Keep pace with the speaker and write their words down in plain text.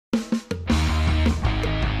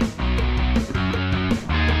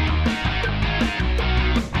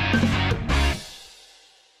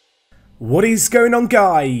What is going on,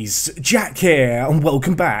 guys? Jack here, and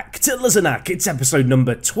welcome back to Lizenak. It's episode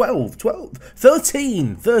number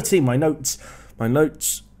 13. My notes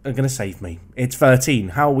are going to save me. It's 13.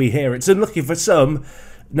 How are we here? It's unlucky for some.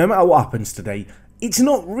 No matter what happens today, it's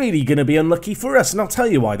not really going to be unlucky for us, and I'll tell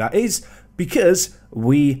you why that is. Because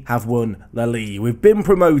we have won the league. We've been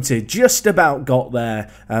promoted, just about got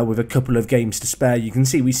there with a couple of games to spare. You can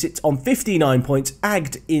see we sit on 59 points,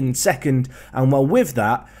 agged in second, and well, with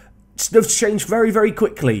that, stuff's changed very, very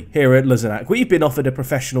quickly here at Lizenak. We've been offered a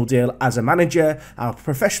professional deal as a manager. Our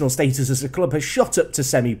professional status as a club has shot up to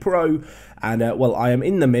semi-pro. And, well, I am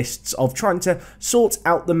in the midst of trying to sort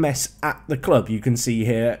out the mess at the club. You can see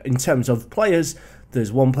here, in terms of players, there's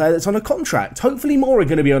one player that's on a contract. Hopefully more are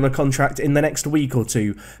going to be on a contract in the next week or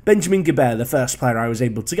two. Benjamin Gabert, the first player I was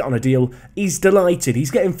able to get on a deal, he's delighted. He's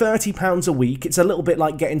getting £30 a week. It's a little bit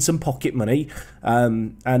like getting some pocket money.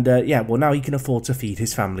 Yeah, well, now he can afford to feed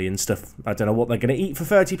his family and stuff. I don't know what they're going to eat for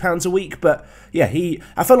 £30 a week, but yeah,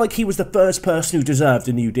 I felt like he was the first person who deserved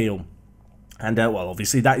a new deal. And, well,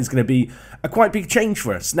 obviously that is going to be a quite big change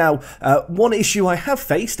for us. Now, one issue I have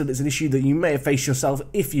faced, and it's an issue that you may have faced yourself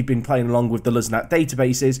if you've been playing along with the Lizenak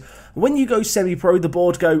database, is when you go semi-pro, the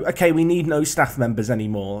board go, okay, we need no staff members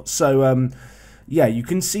anymore. So, yeah, you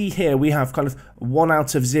can see here we have kind of 1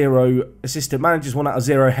 out of 0 assistant managers, 1 out of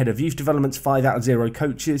 0 head of youth developments, 5 out of 0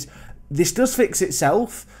 coaches. This does fix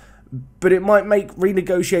itself, but it might make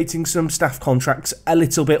renegotiating some staff contracts a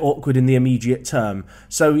little bit awkward in the immediate term.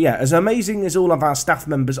 So yeah, as amazing as all of our staff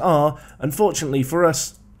members are, unfortunately for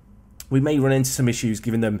us, we may run into some issues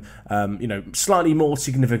giving them, you know, slightly more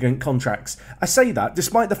significant contracts. I say that,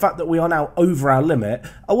 despite the fact that we are now over our limit,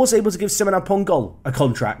 I was able to give Simon Pongol a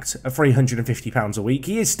contract of £350 a week.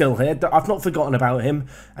 He is still here. I've not forgotten about him,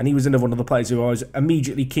 and he was another one of the players who I was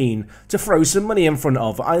immediately keen to throw some money in front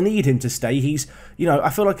of. I need him to stay. He's, you know, I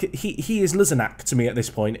feel like he is Lizenak to me at this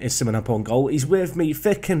point, is Simon Pongol. He's with me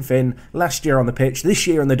thick and thin, last year on the pitch, this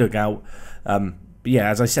year in the dugout. But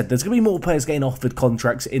yeah, as I said, there's going to be more players getting offered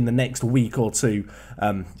contracts in the next week or two.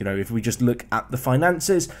 You know, if we just look at the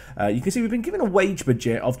finances, you can see we've been given a wage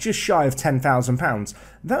budget of just shy of £10,000.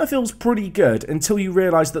 That feels pretty good until you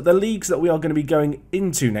realise that the leagues that we are going to be going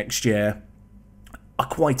into next year are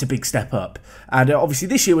quite a big step up. And obviously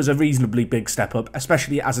this year was a reasonably big step up,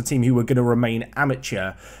 especially as a team who were going to remain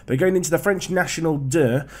amateur. But going into the French National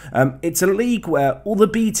 2, it's a league where all the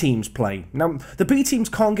B teams play. Now, the B teams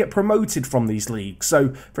can't get promoted from these leagues.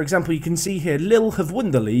 So, for example, you can see here Lille have won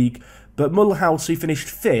the league, but Mulhouse, who finished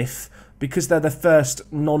 5th, because they're the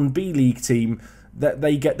first non-B league team, that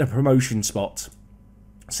they get the promotion spot.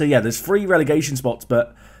 So yeah, there's 3 relegation spots,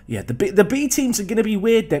 but yeah, the B teams are going to be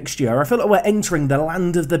weird next year. I feel like we're entering the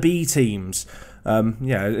land of the B teams.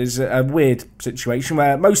 Yeah, it's a weird situation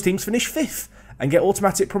where most teams finish 5th and get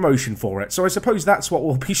automatic promotion for it. So I suppose that's what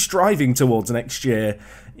we'll be striving towards next year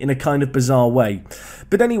in a kind of bizarre way.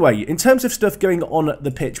 But anyway, in terms of stuff going on at the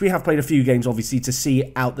pitch, we have played a few games, obviously, to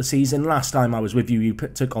see out the season. Last time I was with you, you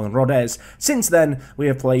took on Rodez. Since then, we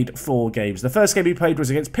have played 4 games. The first game we played was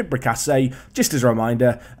against Pibracasse. Just as a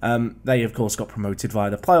reminder, they, of course, got promoted via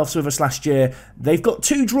the playoffs with us last year. They've got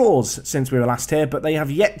 2 draws since we were last here, but they have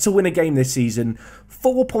yet to win a game this season.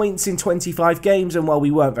 4 points in 25 games, and while we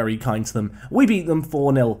weren't very kind to them, we beat them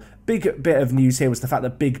 4-0. Big bit of news here was the fact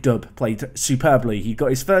that Big Dub played superbly. He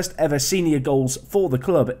got his first ever senior goals for the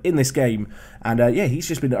club in this game. And yeah, he's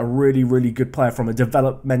just been a really, really good player from a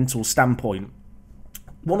developmental standpoint.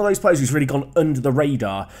 One of those players who's really gone under the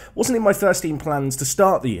radar. Wasn't in my first team plans to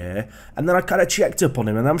start the year, and then I kind of checked up on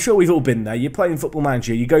him, and I'm sure we've all been there. You're playing Football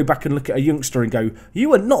Manager, you go back and look at a youngster and go,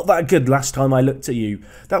 you were not that good last time I looked at you.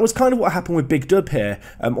 That was kind of what happened with Big Dub here.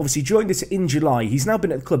 Obviously joined us in July. He's now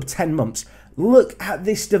been at the club 10 months. Look at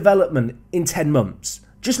this development in 10 months.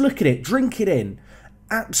 Just look at it, drink it in.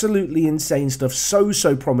 Absolutely insane stuff,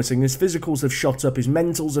 so promising. His physicals have shot up, his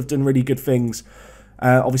mentals have done really good things.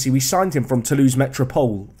 Obviously, we signed him from Toulouse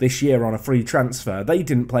Metropole this year on a free transfer. They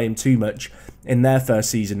didn't play him too much in their first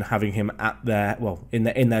season, having him at their, well, in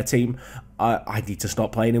their team. I need to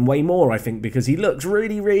start playing him way more, I think, because he looks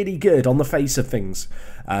really, really good on the face of things.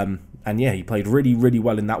 And yeah, he played really, really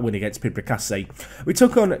well in that win against Pibracasse. We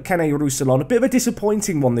took on Kene Roussillon, a bit of a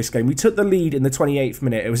disappointing one this game. We took the lead in the 28th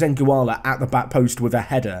minute. It was Nguala at the back post with a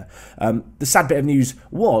header. The sad bit of news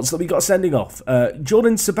was that we got a sending off.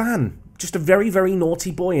 Jordan Saban, just a very, very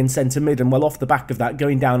naughty boy in centre mid, and well off the back of that,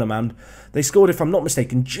 going down a man. They scored, if I'm not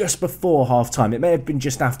mistaken, just before half-time. It may have been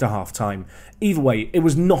just after half-time. Either way, it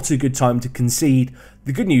was not a good time to concede.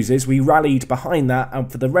 The good news is we rallied behind that,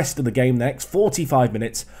 and for the rest of the game, the next 45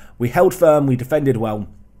 minutes, we held firm, we defended well,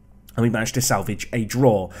 and we managed to salvage a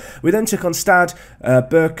draw. We then took on Stad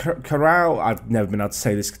Berkarau. I've never been able to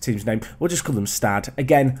say this team's name. We'll just call them Stad.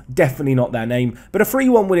 Again, definitely not their name, but a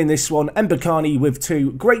 3-1 win in this one. Mbakani with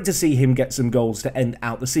 2. Great to see him get some goals to end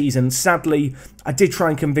out the season. Sadly, I did try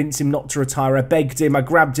and convince him not to retire. I begged him. I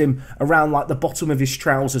grabbed him around like the bottom of his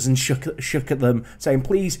trousers and shook at them, saying,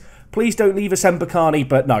 please don't leave us, Mbakani.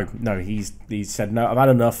 But no, he's said, no, I've had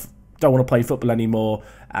enough. Don't want to play football anymore,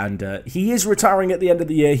 and he is retiring at the end of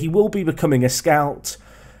the year. He will be becoming a scout.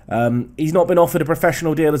 He's not been offered a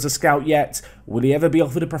professional deal as a scout yet. Will he ever be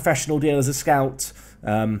offered a professional deal as a scout?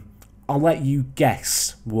 I'll let you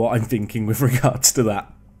guess what I'm thinking with regards to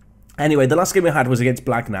that. Anyway, the last game we had was against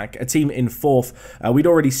Blagnac, a team in 4th. We'd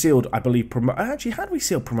already sealed, I believe, actually, had we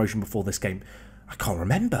sealed promotion before this game? I can't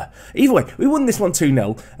remember. Either way, we won this one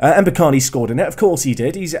 2-0. Mbakani scored in it. Of course he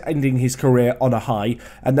did. He's ending his career on a high.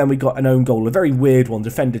 And then we got an own goal, a very weird one.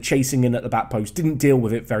 Defender chasing in at the back post. Didn't deal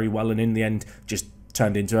with it very well, and in the end just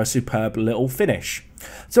turned into a superb little finish.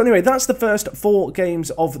 So anyway, that's the first 4 games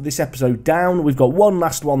of this episode down. We've got one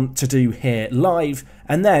last one to do here live,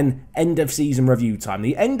 and then end of season review time.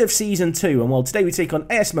 The end of season 2, and while today we take on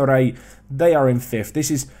AS Moray, they are in 5th.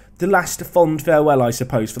 This is the last fond farewell, I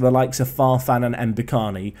suppose, for the likes of Farfan and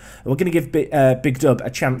Mbakani. We're going to give Big Dub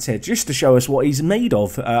a chance here just to show us what he's made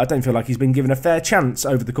of. I don't feel like he's been given a fair chance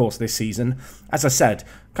over the course of this season. As I said,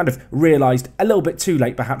 kind of realised a little bit too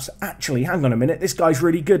late, perhaps, actually, hang on a minute, this guy's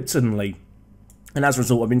really good suddenly. And as a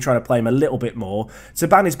result, I've been trying to play him a little bit more.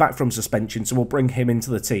 Saban is back from suspension, so we'll bring him into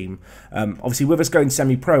the team. Obviously, with us going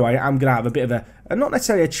semi-pro, I am going to have a bit of not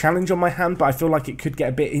necessarily a challenge on my hand, but I feel like it could get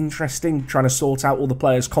a bit interesting trying to sort out all the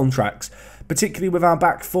players' contracts, particularly with our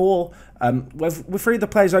back 4. With 3 of the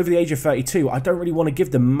players over the age of 32, I don't really want to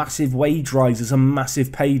give them massive wage rises and massive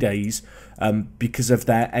paydays because of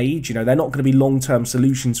their age. You know, they're not going to be long-term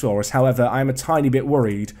solutions for us. However, I am a tiny bit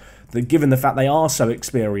worried that given the fact they are so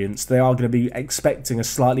experienced, they are going to be expecting a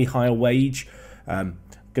slightly higher wage. Going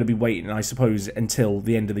to be waiting, I suppose, until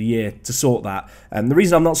the end of the year to sort that. And the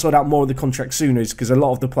reason I'm not sorted out more of the contracts sooner is because a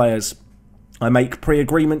lot of the players I make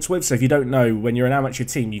pre-agreements with. So if you don't know, when you're an amateur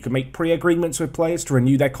team, you can make pre-agreements with players to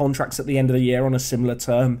renew their contracts at the end of the year on a similar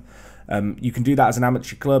term. You can do that as an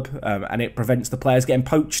amateur club, and it prevents the players getting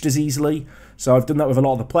poached as easily. So I've done that with a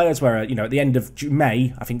lot of the players where, you know, at the end of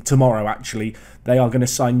May, I think tomorrow actually, they are going to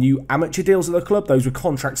sign new amateur deals at the club. Those were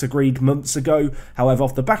contracts agreed months ago. However,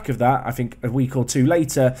 off the back of that, I think a week or 2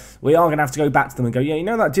 later, we are going to have to go back to them and go, yeah, you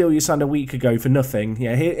know that deal you signed a week ago for nothing?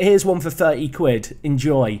 Yeah, here's one for 30 quid.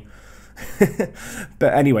 Enjoy.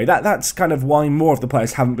 But anyway, that's kind of why more of the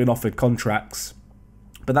players haven't been offered contracts.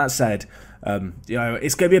 But that said, you know,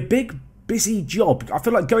 it's going to be a big, busy job. I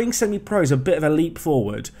feel like going semi-pro is a bit of a leap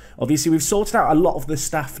forward. Obviously, we've sorted out a lot of the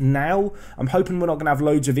staff now. I'm hoping we're not going to have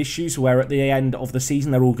loads of issues where at the end of the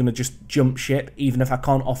season they're all going to just jump ship, even if I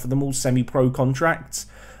can't offer them all semi-pro contracts.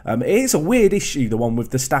 It is a weird issue, the one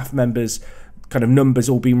with the staff members kind of numbers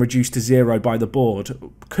all being reduced to 0 by the board.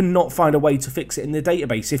 Cannot find a way to fix it in the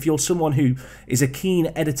database. If you're someone who is a keen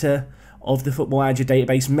editor of the Football Manager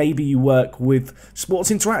database, maybe you work with Sports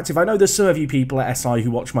Interactive. I know there's some of you people at SI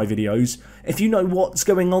who watch my videos. If you know what's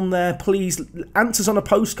going on there, please, answers on a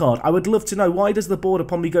postcard. I would love to know, why does the board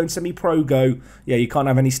upon me going semi-pro go, yeah, you can't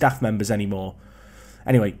have any staff members anymore?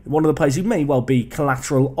 Anyway, one of the players who may well be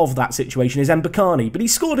collateral of that situation is Mbakani, but he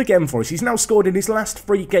scored again for us. He's now scored in his last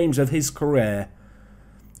 3 games of his career.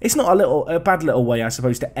 It's not a bad little way, I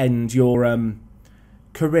suppose, to end your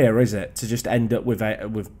career, is it? To just end up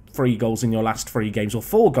with 3 goals in your last 3 games, or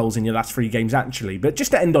 4 goals in your last 3 games actually, but just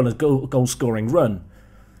to end on a goal-scoring run.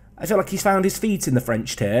 I feel like he's found his feet in the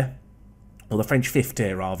French tier, or the French 5th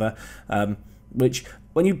tier rather, which,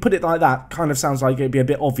 when you put it like that, kind of sounds like it'd be a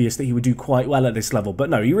bit obvious that he would do quite well at this level. But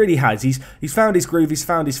no, he really has. He's found his groove, he's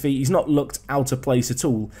found his feet, he's not looked out of place at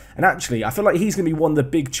all. And actually, I feel like he's going to be one of the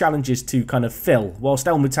big challenges to kind of fill. Whilst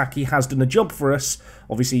El Mutaki has done a job for us,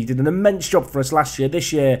 obviously he did an immense job for us last year.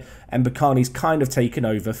 This year, Mbakani's kind of taken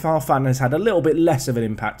over. Farfan has had a little bit less of an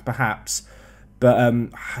impact, perhaps. But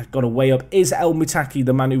I've got to weigh up, is El Mutaki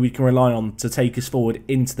the man who we can rely on to take us forward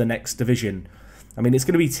into the next division? I mean, it's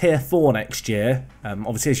going to be Tier 4 next year.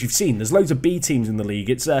 Obviously, as you've seen, there's loads of B teams in the league.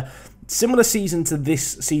 It's a similar season to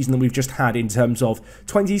this season that we've just had in terms of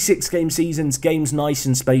 26-game seasons, games nice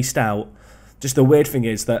and spaced out. Just the weird thing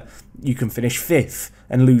is that you can finish 5th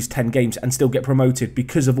and lose 10 games and still get promoted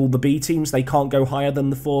because of all the B teams. They can't go higher than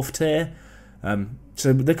the 4th tier.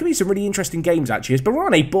 So there could be some really interesting games, actually. As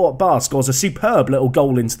Barane Bar scores a superb little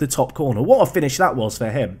goal into the top corner. What a finish that was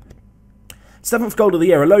for him. 7th goal of the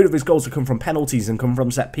year. A load of his goals have come from penalties and come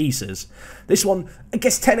from set pieces. This one, I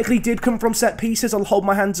guess, technically did come from set pieces. I'll hold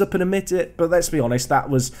my hands up and admit it, but let's be honest, that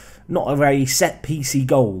was not a very set-piecey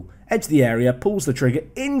goal. Edge of the area, pulls the trigger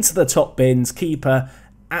into the top bins. Keeper,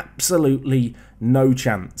 absolutely no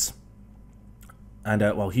chance. And,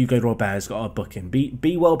 well, Hugo Robert's got a booking.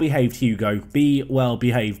 Be well behaved, Hugo. Be well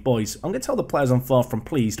behaved, boys. I'm going to tell the players I'm far from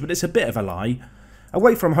pleased, but it's a bit of a lie.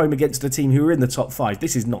 Away from home against a team who are in the top 5.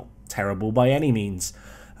 This is not terrible by any means.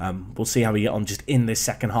 We'll see how we get on just in this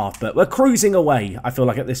second half. But we're cruising away, I feel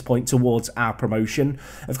like, at this point towards our promotion.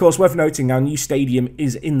 Of course, worth noting, our new stadium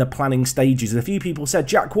is in the planning stages. A few people said,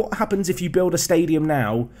 Jack, what happens if you build a stadium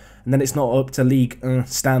now and then it's not up to league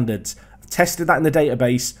standards? I've tested that in the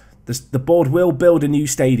database. The board will build a new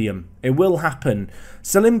stadium. It will happen.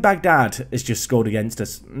 Salim Baghdad has just scored against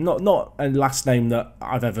us. Not a last name that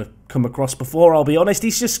I've ever come across before, I'll be honest.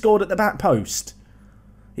 He's just scored at the back post.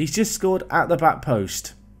 He's just scored at the back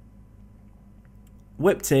post.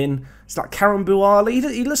 Whipped in. It's like Karim Bouali.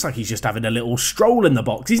 He looks like he's just having a little stroll in the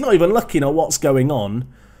box. He's not even looking at what's going on.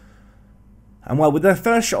 And well, with their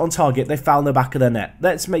first shot on target, they found the back of the net.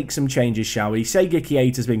 Let's make some changes, shall we? Sega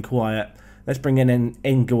Keita's been quiet. Let's bring in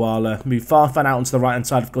Nguala, move Farfan out onto the right-hand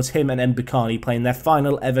side. Of course, him and Mbukani playing their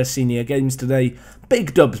final ever senior games today.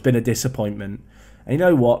 Big Dub's been a disappointment. And you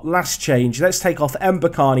know what? Last change. Let's take off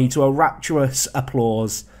Mbukani to a rapturous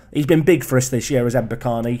applause. He's been big for us this year as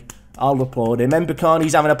Mbukani. I'll applaud him.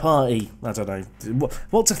 Mbukani's having a party. I don't know.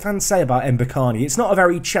 What do fans say about Mbukani? It's not a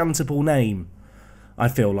very chantable name, I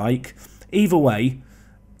feel like. Either way,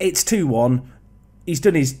 it's 2-1. He's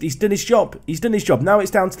done his job. He's done his job. Now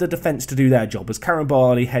it's down to the defence to do their job as Karim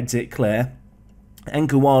Bouali heads it clear.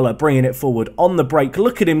 Nguala bringing it forward on the break.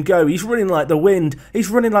 Look at him go. He's running like the wind. He's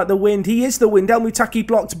running like the wind. He is the wind. El Mutaki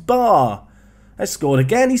blocked bar. Has scored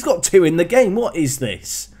again. He's got 2 in the game. What is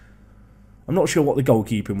this? I'm not sure what the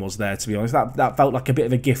goalkeeping was there, to be honest. That felt like a bit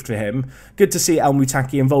of a gift for him. Good to see El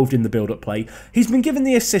Mutaki involved in the build-up play. He's been given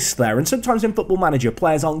the assist there, and sometimes in Football Manager,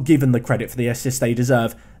 players aren't given the credit for the assist they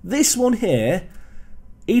deserve. This one here,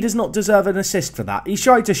 he does not deserve an assist for that. He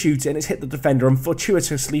tried to shoot it and it's hit the defender and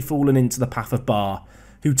fortuitously fallen into the path of Bar,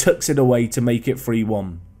 who tucks it away to make it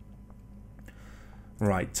 3-1.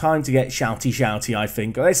 Right, time to get shouty, I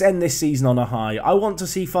think. Let's end this season on a high. I want to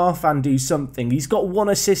see Farfan do something. He's got 1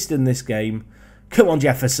 assist in this game. Come on,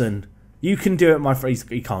 Jefferson. You can do it, my friend.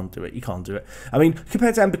 He can't do it. He can't do it. I mean,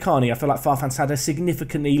 compared to Mbukani, I feel like Farfan's had a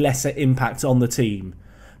significantly lesser impact on the team.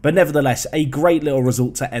 But nevertheless, a great little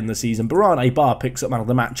result to end the season. Barane Bar picks up man of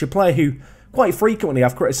the match, a player who quite frequently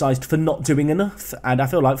I've criticised for not doing enough. And I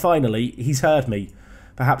feel like finally he's heard me.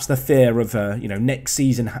 Perhaps the fear of next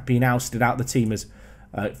season being ousted out the team has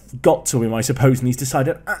got to him, I suppose, and he's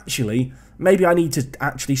decided, actually, maybe I need to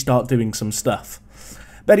actually start doing some stuff.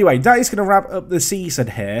 But anyway, that is going to wrap up the season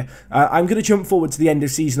here. I'm going to jump forward to the end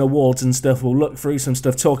of season awards and stuff. We'll look through some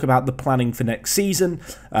stuff, talk about the planning for next season.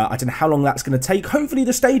 I don't know how long that's going to take. Hopefully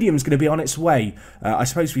the stadium's going to be on its way. I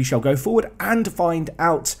suppose we shall go forward and find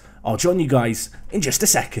out. I'll join you guys in just a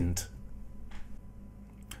second.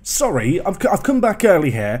 Sorry, I've come back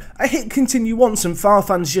early here. I hit continue once and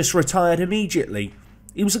Farfan's just retired immediately.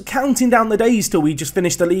 He was counting down the days till we just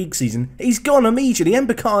finished the league season. He's gone immediately.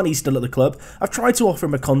 Mbukani's still at the club. I've tried to offer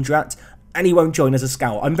him a contract, and he won't join as a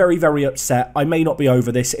scout. I'm very, very upset. I may not be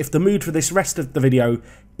over this. If the mood for this rest of the video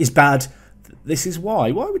is bad, this is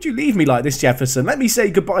why. Why would you leave me like this, Jefferson? Let me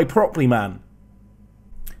say goodbye properly, man.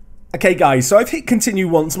 Okay, guys, so I've hit continue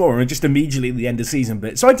once more and just immediately at the end of season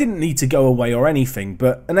bit, so I didn't need to go away or anything,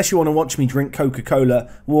 but unless you want to watch me drink Coca-Cola,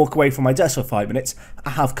 walk away from my desk for 5 minutes,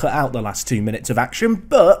 I have cut out the last 2 minutes of action,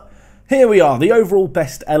 but here we are, the overall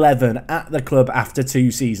best 11 at the club after 2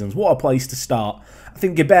 seasons. What a place to start. I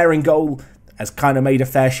think Gabert in goal has kind of made a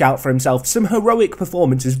fair shout for himself. Some heroic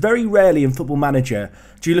performances. Very rarely in Football Manager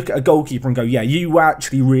do you look at a goalkeeper and go, yeah, you were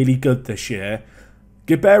actually really good this year.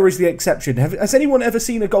 Gabert is the exception. Has anyone ever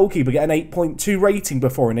seen a goalkeeper get an 8.2 rating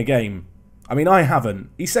before in a game? I mean, I haven't.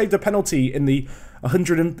 He saved a penalty in the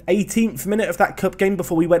 118th minute of that cup game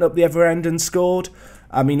before we went up the other end and scored.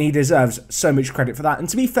 I mean, he deserves so much credit for that. And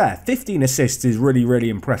to be fair, 15 assists is really, really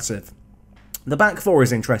impressive. The back four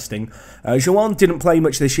is interesting. Joan didn't play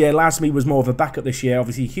much this year. Lasmi was more of a backup this year.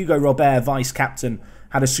 Obviously, Hugo Robert, vice-captain,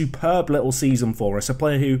 had a superb little season for us. A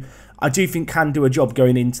player who I do think can do a job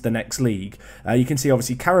going into the next league. You can see,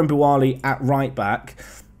 obviously, Karim Bouali at right-back.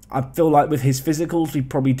 I feel like with his physicals, we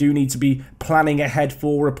probably do need to be planning ahead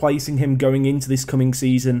for replacing him going into this coming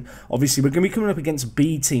season. Obviously, we're going to be coming up against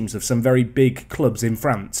B teams of some very big clubs in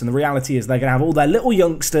France. And the reality is they're going to have all their little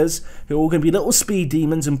youngsters who are all going to be little speed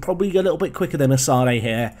demons and probably a little bit quicker than Asare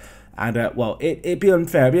here. And, well, it'd be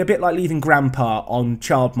unfair. It'd be a bit like leaving grandpa on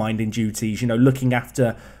child-minding duties, you know, looking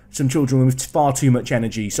after some children with far too much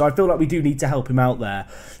energy. So I feel like we do need to help him out there.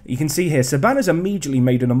 You can see here, Sabana's immediately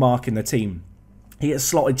made a mark in the team. He gets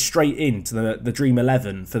slotted straight into the Dream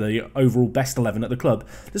 11 for the overall best 11 at the club,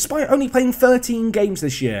 despite only playing 13 games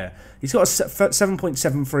this year. He's got a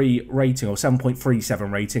 7.73 rating, or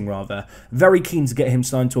 7.37 rating rather. Very keen to get him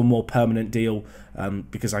signed to a more permanent deal,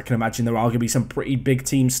 because I can imagine there are going to be some pretty big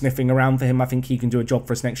teams sniffing around for him. I think he can do a job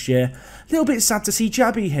for us next year. A little bit sad to see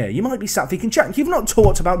Jabby here. You might be sad thinking, Jack, you've not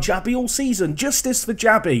talked about Jabby all season. Justice for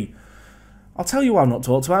Jabby. I'll tell you why I've not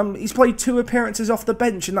talked to him. He's played 2 appearances off the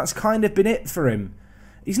bench, and that's kind of been it for him.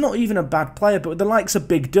 He's not even a bad player, but with the likes of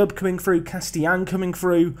Big Dub coming through, Castellan coming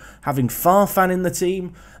through, having Farfan in the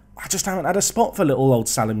team, I just haven't had a spot for little old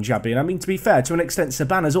Salim Jabby. And I mean, to be fair, to an extent,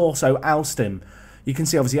 Sabana's also ousted him. You can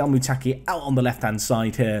see, obviously, Al Mutaki out on the left-hand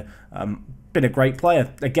side here. Been a great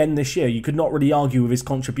player. Again, this year, you could not really argue with his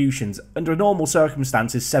contributions. Under normal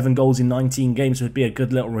circumstances, 7 goals in 19 games would be a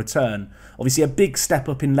good little return. Obviously, a big step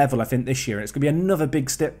up in level, I think, this year. It's going to be another big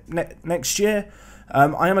step next year.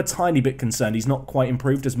 I am a tiny bit concerned he's not quite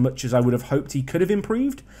improved as much as I would have hoped he could have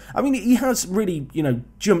improved. I mean, he has really, you know,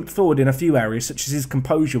 jumped forward in a few areas, such as his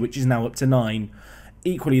composure, which is now up to 9.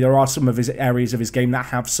 Equally, there are some of his areas of his game that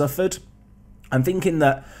have suffered. I'm thinking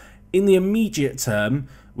that in the immediate term,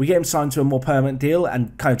 we get him signed to a more permanent deal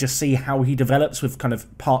and kind of just see how he develops with kind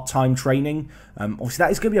of part-time training. Obviously,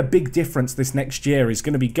 that is going to be a big difference this next year. He's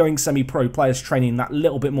going to be going semi-pro, players training that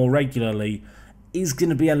little bit more regularly is going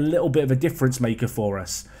to be a little bit of a difference maker for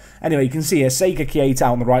us. Anyway, you can see here, Sega Keita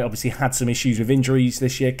out on the right obviously had some issues with injuries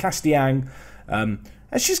this year. Castellan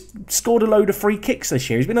has just scored a load of free kicks this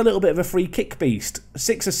year. He's been a little bit of a free kick beast.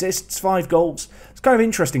 6 assists, 5 goals. It's kind of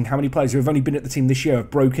interesting how many players who have only been at the team this year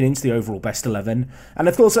have broken into the overall best 11. And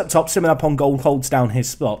of course up top, Simon up on goal holds down his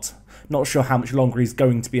spot. Not sure how much longer he's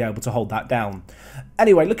going to be able to hold that down.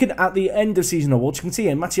 Anyway, looking at the end of season awards, you can see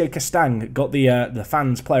here Matteo Castang got the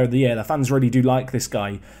fans player of the year. The fans really do like this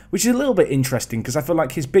guy, which is a little bit interesting because I feel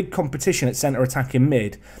like his big competition at centre attack in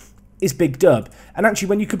mid is Big Dub. And actually,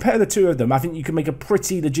 when you compare the two of them, I think you can make a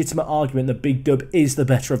pretty legitimate argument that Big Dub is the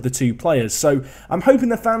better of the two players. So I'm hoping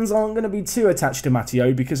the fans aren't going to be too attached to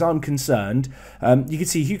Matteo because I'm concerned. You can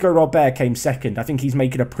see Hugo Robert came second. I think he's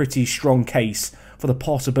making a pretty strong case for the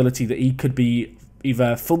possibility that he could be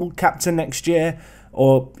either full captain next year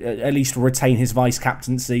or at least retain his vice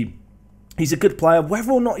captaincy. He's a good player.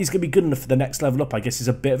 Whether or not he's going to be good enough for the next level up, I guess, is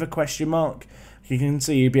a bit of a question mark. You can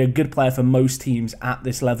see he'd be a good player for most teams at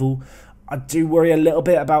this level. I do worry a little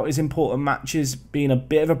bit about his important matches being a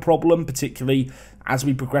bit of a problem, particularly as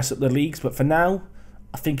we progress up the leagues. But for now,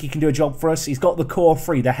 I think he can do a job for us. He's got the core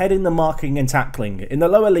 3, the heading, the marking and tackling. In the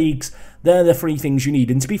lower leagues, they're the 3 things you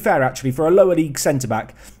need. And to be fair, actually, for a lower league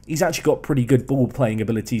centre-back, he's actually got pretty good ball-playing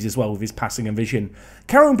abilities as well with his passing and vision.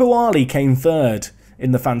 Karim Bouali came 3rd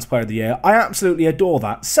in the Fans Player of the Year. I absolutely adore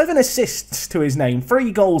that. 7 assists to his name,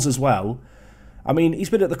 3 goals as well. I mean, he's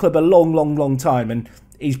been at the club a long time, and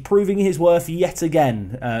he's proving his worth yet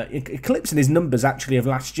again, eclipsing his numbers, actually, of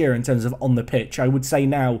last year in terms of on the pitch. I would say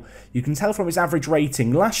now, you can tell from his average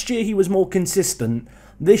rating. Last year, he was more consistent.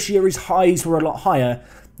 This year, his highs were a lot higher.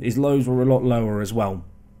 His lows were a lot lower as well.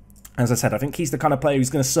 As I said, I think he's the kind of player who's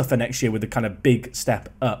going to suffer next year with the kind of big step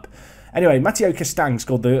up. Anyway, Matteo Castang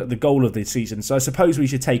scored the goal of the season, so I suppose we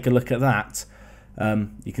should take a look at that.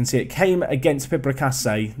 You can see it came against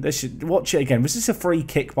Pibracase. Watch it again. Was this a free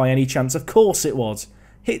kick by any chance? Of course it was.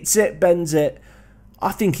 Hits it, bends it.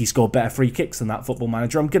 I think he scored better free kicks than that Football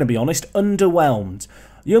Manager. I'm going to be honest. Underwhelmed.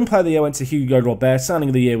 Young Player of the Year went to Hugo Robert. Signing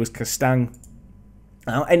of the Year was Castang.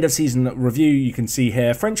 End of season review, you can see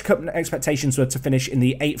here. French Cup expectations were to finish in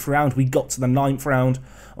the 8th round. We got to the 9th round.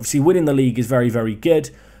 Obviously, winning the league is very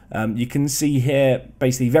good. You can see here,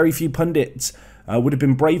 basically, very few pundits would have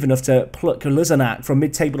been brave enough to pluck Luzenac from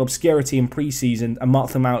mid-table obscurity in pre-season and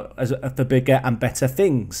mark them out as for bigger and better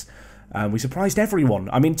things. We surprised everyone.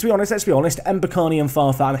 I mean, to be honest, let's be honest, Mbakani and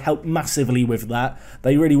Farfan helped massively with that.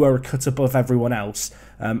 They really were a cut above everyone else.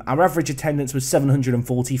 Our average attendance was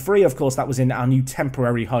 743. Of course, that was in our new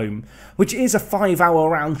temporary home, which is a 5-hour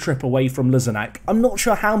round trip away from Luzenac. I'm not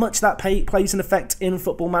sure how much that plays an effect in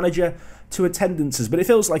Football Manager to attendances, but it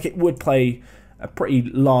feels like it would play a pretty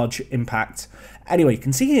large impact. Anyway, you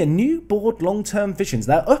can see here, new board long-term visions.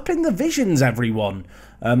 They're up in the visions, everyone.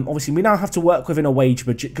 Obviously, we now have to work within a wage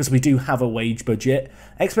budget because we do have a wage budget.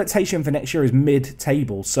 Expectation for next year is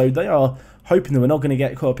mid-table, so they are hoping that we're not going to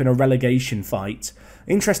get caught up in a relegation fight.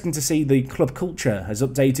 Interesting to see the club culture has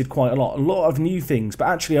updated quite a lot of new things, but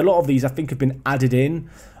actually a lot of these I think have been added in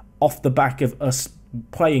off the back of us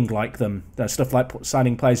playing like them. There's stuff like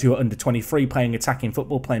signing players who are under 23, playing attacking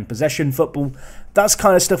football, playing possession football. That's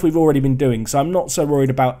kind of stuff we've already been doing, so I'm not so worried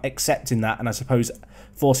about accepting that and I suppose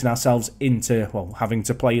forcing ourselves into, well, having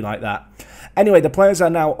to play like that. Anyway, the players are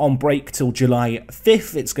now on break till July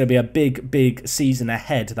 5th. It's going to be a big season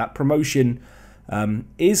ahead. That promotion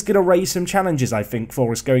is going to raise some challenges, I think,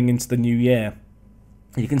 for us going into the new year.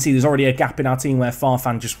 You can see there's already a gap in our team where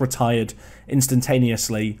Farfan just retired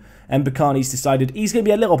instantaneously. And Mbakani's decided he's going to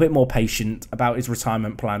be a little bit more patient about his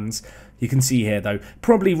retirement plans. You can see here, though,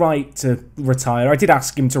 probably right to retire. I did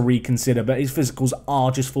ask him to reconsider, but his physicals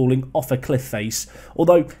are just falling off a cliff face.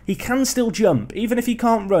 Although, he can still jump. Even if he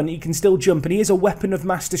can't run, he can still jump. And he is a weapon of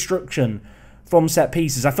mass destruction from set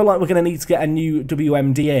pieces. I feel like we're going to need to get a new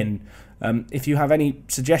WMD in. If you have any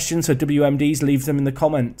suggestions for WMDs, leave them in the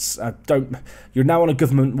comments. You're now on a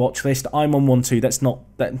government watch list. I'm on one too. That's not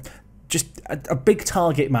that. Just a big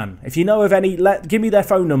target man. If you know of any, give me their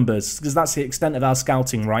phone numbers, because that's the extent of our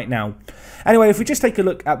scouting right now. Anyway, if we just take a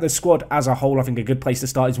look at the squad as a whole, I think a good place to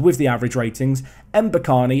start is with the average ratings.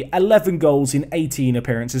 Mbakani, 11 goals in 18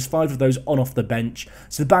 appearances, 5 of those on off the bench.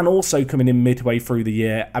 Subban also coming in midway through the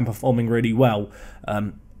year and performing really well.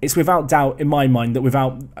 It's without doubt in my mind that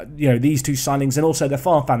without these two signings and also the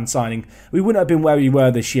Farfan signing, we wouldn't have been where we were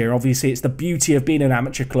this year. Obviously, it's the beauty of being an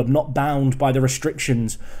amateur club, not bound by the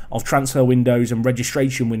restrictions of transfer windows and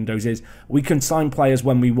registration windows, is we can sign players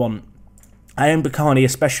when we want. And Mbakani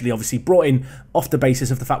especially, obviously, brought in off the basis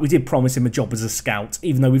of the fact we did promise him a job as a scout,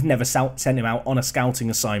 even though we've never sent him out on a scouting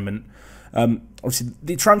assignment. Obviously,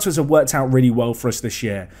 the transfers have worked out really well for us this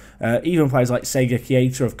year. Even players like Sega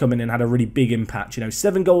Kieta have come in and had a really big impact.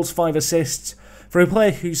 7 goals, 5 assists. For a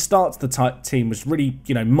player who starts the team was really,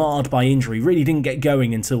 marred by injury, really didn't get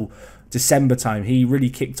going until December time. He really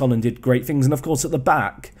kicked on and did great things. And of course, at the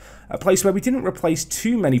back, a place where we didn't replace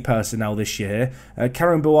too many personnel this year,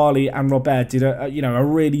 Karim Bouali and Robert did a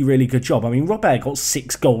really good job. I mean, Robert got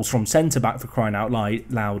 6 goals from centre-back, for crying out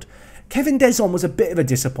loud. Kevin Deson was a bit of a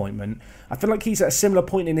disappointment. I feel like he's at a similar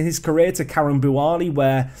point in his career to Karim Bouali,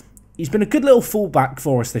 where he's been a good little fullback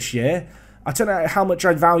for us this year. I don't know how much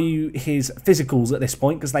I value his physicals at this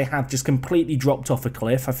point, because they have just completely dropped off a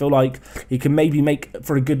cliff. I feel like he can maybe make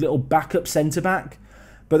for a good little backup centre-back.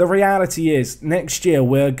 But the reality is, next year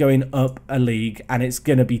we're going up a league, and it's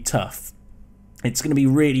going to be tough. It's going to be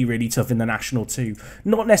really tough in the National too.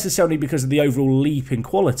 Not necessarily because of the overall leap in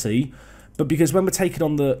quality, but because when we're taking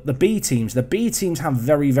on the B teams have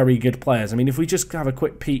very good players. I mean, if we just have a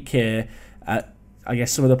quick peek here at, I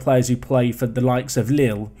guess, some of the players who play for the likes of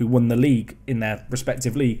Lille, who won the league in their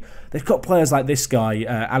respective league, they've got players like this guy,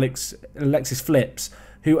 Alexis Flips,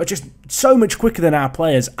 who are just so much quicker than our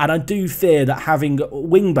players. And I do fear that having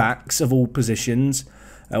wing-backs of all positions,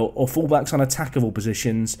 or full-backs on attack of all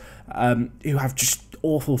positions, who have just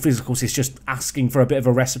awful physicals, is just asking for a bit of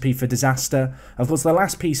a recipe for disaster. Of course, the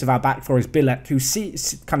last piece of our back four is Bilek, who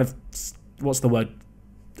kind of,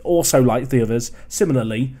 also like the others,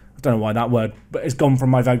 similarly, I don't know why that word but has gone from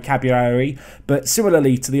my vocabulary, but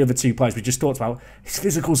similarly to the other two players we just talked about, his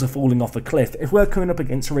physicals are falling off a cliff. If we're coming up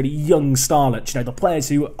against really young starlets, the players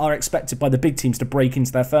who are expected by the big teams to break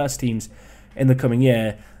into their first teams in the coming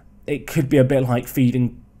year, it could be a bit like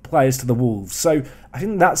feeding players to the wolves. So I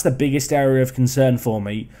think that's the biggest area of concern for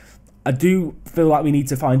me. I do feel like we need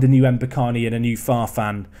to find a new Mbakani and a new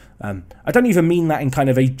Farfan. I don't even mean that in kind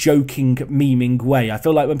of a joking, memeing way. I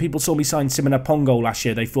feel like when people saw me sign Simon Apongo last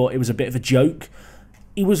year, they thought it was a bit of a joke.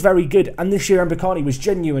 He was very good, and this year Mbakani was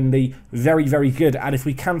genuinely very good. And if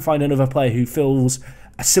we can find another player who fills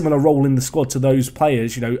a similar role in the squad to those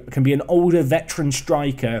players, can be an older veteran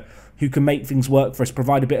striker who can make things work for us,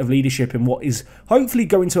 provide a bit of leadership in what is hopefully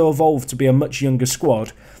going to evolve to be a much younger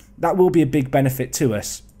squad, that will be a big benefit to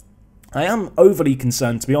us. I am overly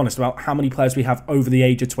concerned, to be honest, about how many players we have over the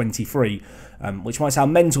age of 23, which might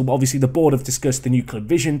sound mental, but obviously the board have discussed the new club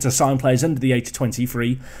vision to sign players under the age of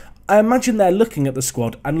 23. I imagine they're looking at the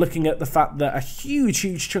squad and looking at the fact that a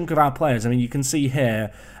huge chunk of our players, I mean, you can see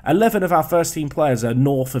here, 11 of our first team players are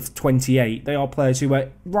north of 28. They are players who are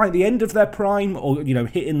right at the end of their prime, or,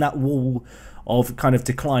 hitting that wall of kind of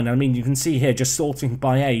decline. I mean, you can see here, just sorting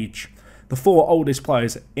by age, the 4 oldest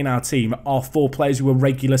players in our team are 4 players who were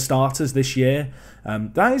regular starters this year.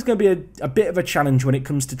 That is going to be a bit of a challenge when it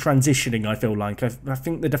comes to transitioning, I feel like. I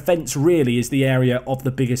think the defence really is the area of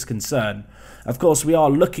the biggest concern. Of course, we are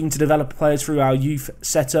looking to develop players through our youth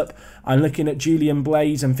setup. I'm looking at Julian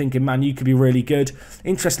Blaze and thinking, man, you could be really good.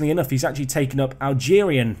 Interestingly enough, he's actually taken up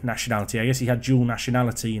Algerian nationality. I guess he had dual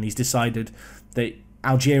nationality, and he's decided that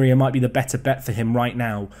Algeria might be the better bet for him right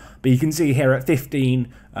now. But you can see here at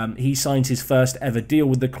 15, he signed his first ever deal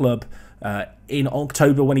with the club in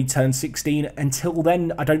October when he turned 16. Until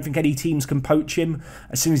then, I don't think any teams can poach him.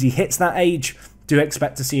 As soon as he hits that age, do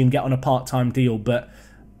expect to see him get on a part-time deal. But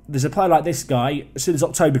there's a player like this guy, as soon as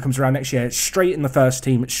October comes around next year, straight in the first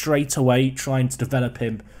team, straight away trying to develop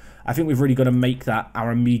him. I think we've really got to make that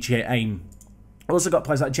our immediate aim. I've also got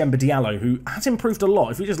players like Djemba Diallo, who has improved a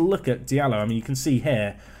lot. If we just look at Diallo, I mean, you can see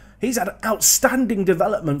here, he's had outstanding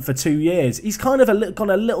development for 2 years. He's kind of gone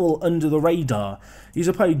a little under the radar. He's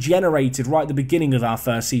a player who generated right at the beginning of our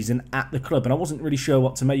first season at the club, and I wasn't really sure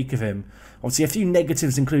what to make of him. Obviously, a few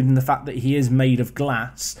negatives, including the fact that he is made of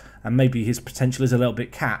glass, and maybe his potential is a little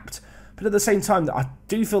bit capped. But at the same time, I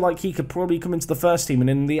do feel like he could probably come into the first team, and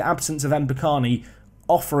in the absence of Mbakani,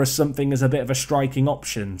 offer us something as a bit of a striking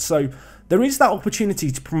option. So there is that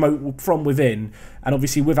opportunity to promote from within, and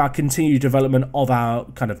obviously with our continued development of our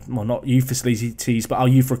kind of, well, not youth facilities, but our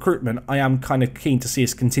youth recruitment, I am kind of keen to see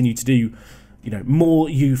us continue to do, you know, more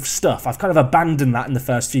youth stuff. I've kind of abandoned that in the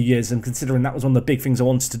first few years, and considering that was one of the big things I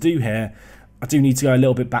wanted to do here, I do need to go a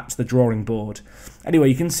little bit back to the drawing board. Anyway,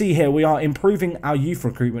 you can see here we are improving our youth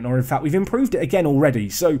recruitment, or in fact we've improved it again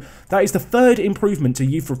already. So that is the third improvement to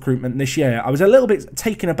youth recruitment this year. I was a little bit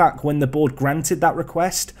taken aback when the board granted that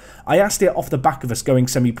request. I asked it off the back of us going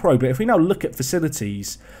semi-pro, but if we now look at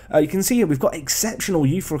facilities, you can see here we've got exceptional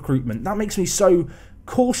youth recruitment. That makes me so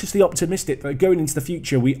cautiously optimistic that going into the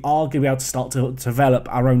future we are going to be able to start to develop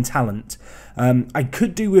our own talent. I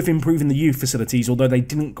could do with improving the youth facilities, although they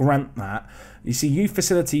didn't grant that. You see, youth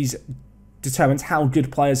facilities determines how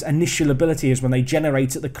good players' initial ability is when they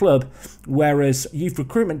generate at the club, whereas youth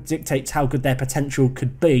recruitment dictates how good their potential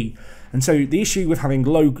could be. And so the issue with having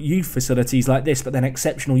low youth facilities like this, but then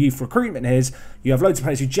exceptional youth recruitment is you have loads of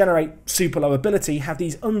players who generate super low ability, have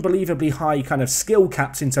these unbelievably high kind of skill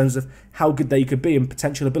caps in terms of how good they could be and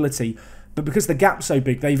potential ability. But because the gap's so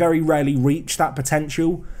big, they very rarely reach that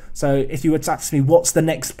potential. So if you were to ask me what's the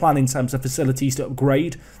next plan in terms of facilities to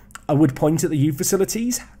upgrade, I would point at the youth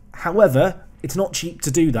facilities. However, it's not cheap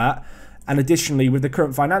to do that. And additionally, with the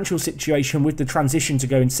current financial situation, with the transition to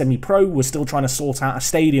going semi-pro, we're still trying to sort out a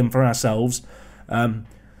stadium for ourselves.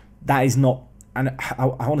 That is not, and I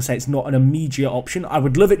want to say it's not an immediate option. I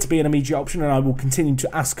would love it to be an immediate option, and I will continue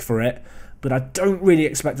to ask for it. But I don't really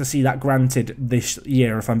expect to see that granted this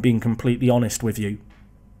year, if I'm being completely honest with you.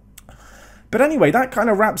 But anyway, that kind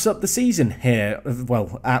of wraps up the season here,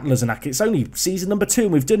 well, at Luzenac. It's only season number 2,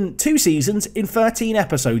 and we've done 2 seasons in 13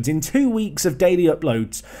 episodes, in 2 weeks of daily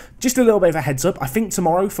uploads. Just a little bit of a heads up, I think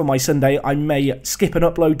tomorrow for my Sunday, I may skip an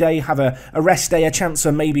upload day, have a rest day, a chance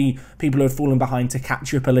for maybe people who have fallen behind to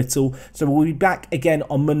catch up a little. So we'll be back again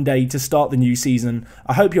on Monday to start the new season.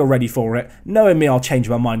 I hope you're ready for it. Knowing me, I'll change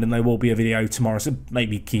my mind and there will be a video tomorrow, so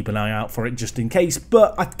maybe keep an eye out for it just in case.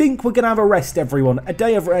 But I think we're going to have a rest, everyone. A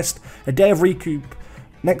day of rest, a day of recoup.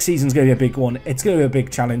 Next season's going to be a big one. It's going to be a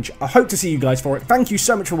big challenge. I hope to see you guys for it. Thank you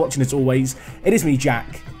so much for watching as always. It is me,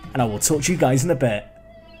 Jack, and I will talk to you guys in a bit.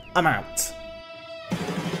 I'm out.